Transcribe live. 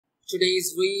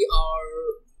Today's we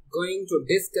are going to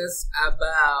discuss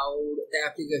about the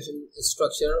application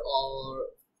structure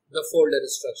or the folder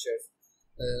structure.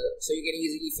 So you get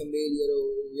easily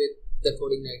familiar with the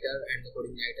Codeigniter and the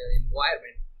Codeigniter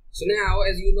environment. So now,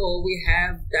 as you know, we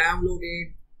have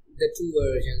downloaded the two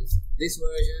versions. These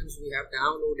versions we have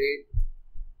downloaded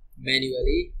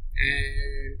manually,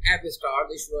 and App Start,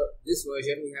 this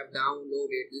version we have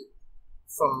downloaded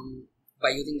from by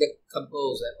using the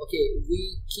composer. Okay,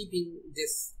 we keeping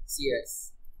this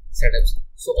CS setups.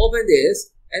 So open this.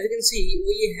 As you can see,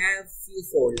 we have few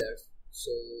folders.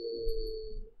 So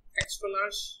extra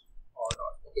large or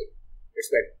not. Okay,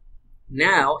 it's better.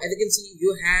 Now, as you can see,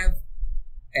 you have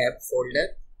app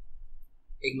folder.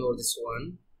 Ignore this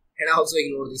one, and also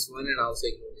ignore this one, and also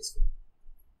ignore this one.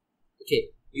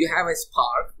 Okay, you have a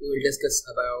Spark. We will discuss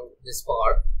about the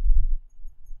Spark.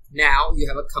 Now you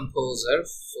have a composer,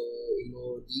 so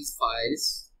ignore these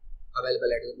files available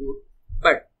at the root.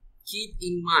 But keep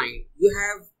in mind, you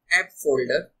have app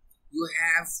folder, you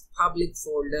have public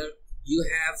folder, you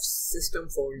have system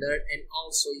folder, and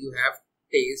also you have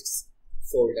tastes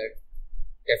folder.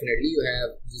 Definitely you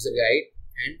have user guide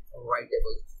and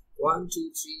writable. 1,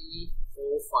 2, 3,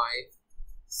 4, 5,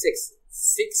 6.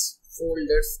 6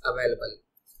 folders available.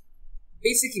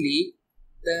 Basically,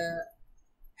 the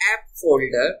app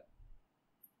folder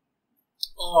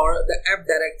or the app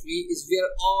directory is where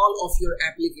all of your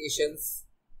applications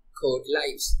code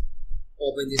lives.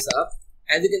 Open this up.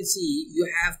 As you can see, you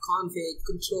have config,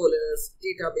 controllers,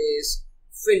 database,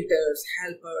 filters,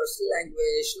 helpers,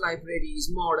 language,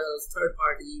 libraries, models,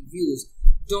 third-party views.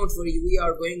 Don't worry, we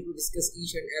are going to discuss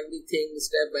each and everything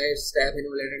step by step in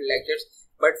our later lectures.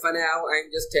 But for now,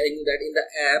 I'm just telling you that in the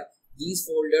app, these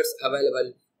folders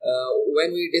available.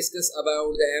 When we discuss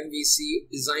about the MVC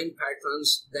design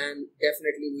patterns, then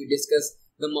definitely we discuss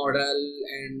the model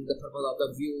and the purpose of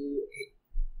the view,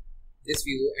 this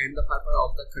view, and the purpose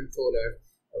of the controller.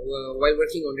 While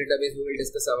working on database, we will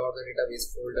discuss about the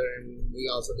database folder, and we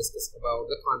also discuss about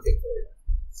the config folder.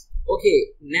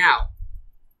 Okay, now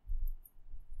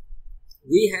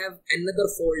we have another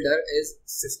folder is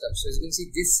system. So as you can see,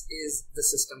 this is the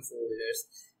system folders.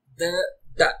 The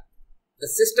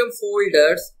system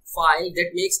folders file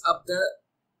that makes up the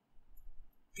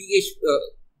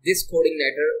this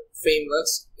Codeigniter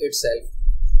frameworks itself.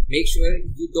 Make sure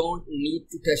you don't need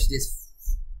to touch this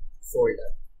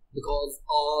folder because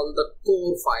all the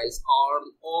core files are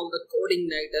all the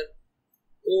Codeigniter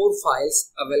core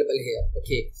files available here.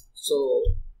 Okay, so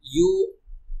you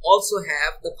also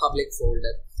have the public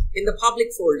folder. In the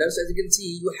public folders, as you can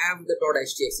see, you have the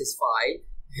 .htaccess file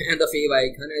and the fav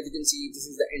icon. As you can see, this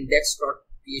is the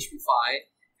index.php file,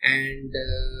 and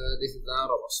this is the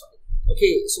robot file.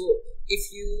 Okay, so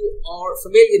if you are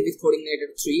familiar with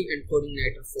Codeigniter 3 and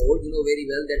Codeigniter 4, you know very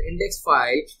well that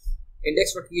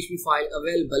index.php file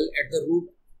available at the root.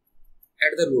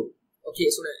 Okay,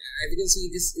 so as you can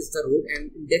see, this is the root,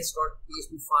 and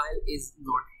index.php file is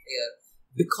not here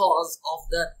because of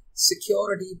the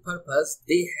security purpose.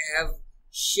 They have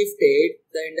shifted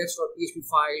the index.php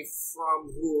file from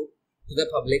root to the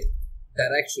public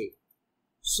directory.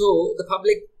 So the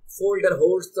public folder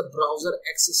holds the browser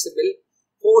accessible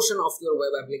portion of your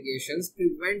web applications,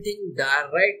 preventing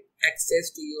direct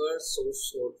access to your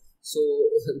source code. So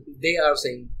they are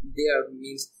saying,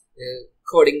 means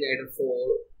Codeigniter 4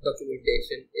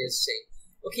 documentation is saying.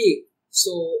 Okay,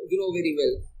 so you know very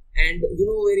well, and you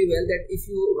know very well that if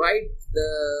you write the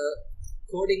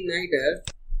Codeigniter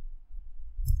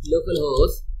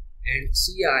localhost and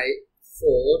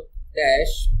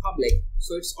ci4-public,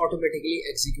 so it's automatically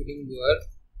executing your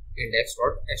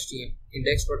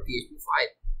index.php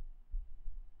file.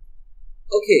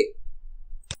 Okay,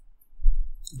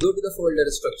 go to the folder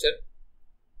structure,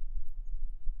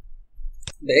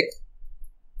 back.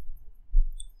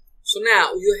 So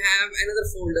now you have another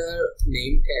folder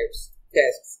named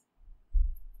tests.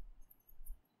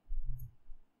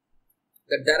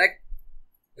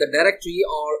 The directory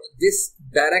or this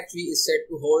directory is set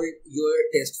to hold your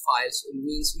test files. It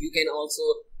means you can also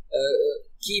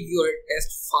keep your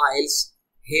test files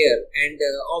here, and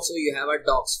also you have a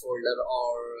docs folder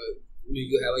or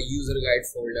you have a user guide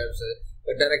folder. So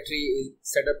the directory is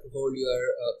set up to hold your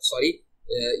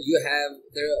you have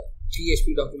the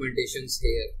PHP documentations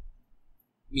here.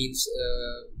 Means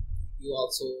you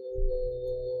also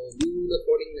view the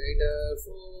Codeigniter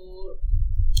 4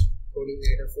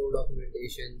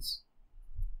 documentations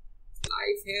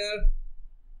live here,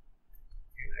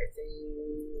 and I think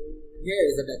here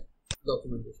is the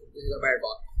documentation. This is a bad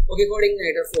box. Okay,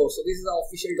 Codeigniter 4. So this is the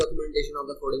official documentation of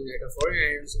the Codeigniter 4,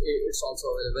 and it's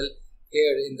also available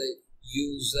here in the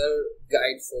user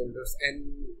guide folders, and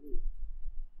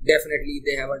definitely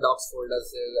they have a docs folders,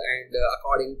 and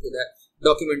according to the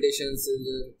documentations,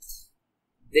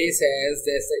 they says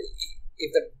there's if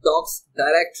the docs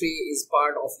directory is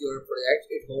part of your project,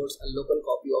 it holds a local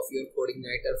copy of your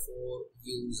Codeigniter for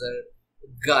user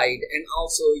guide, and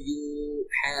also you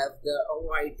have the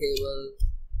writable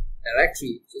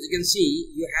directory. So as you can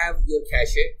see, you have your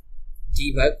cache,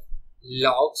 debug,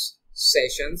 logs,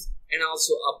 sessions, and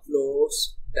also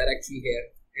uploads directory here,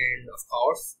 and of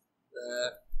course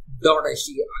the .ht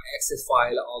access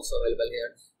file also available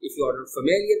here. If you are not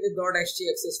familiar with .ht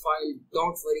access file,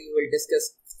 don't worry, we'll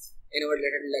discuss in our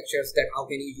later lectures that how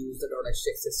can you use the .ht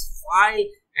access file.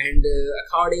 And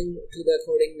according to the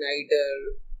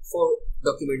Codeigniter for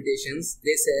documentations,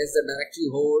 they says the directory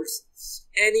holds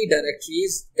any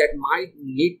directories that might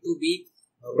need to be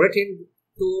written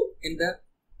to in the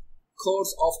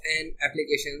course of an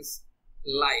application's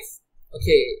life.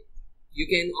 Okay, you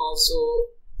can also,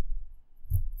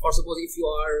 for suppose if you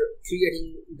are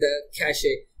creating the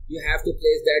cache, you have to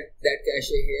place that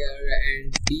cache here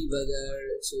and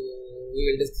debugger. So we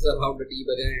will discuss about the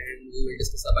debugger, and we will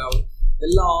discuss about the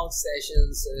log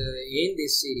sessions in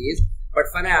this series. But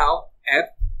for now,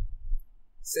 app,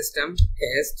 system,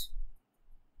 test,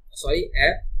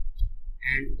 app,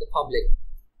 and the public.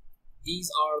 These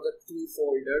are the two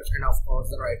folders, and of course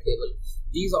the write table.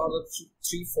 These are the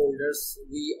three folders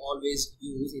we always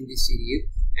use in this series.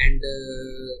 And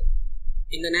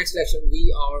in the next lecture,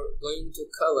 we are going to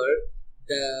cover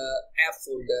the app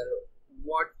folder.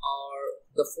 What are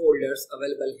the folders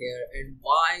available here and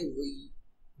why we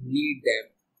need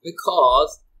them?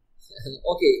 Because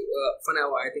okay, for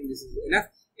now I think this is enough.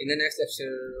 In the next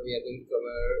lecture, we are going to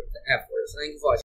cover the app folder. So thank you for watching.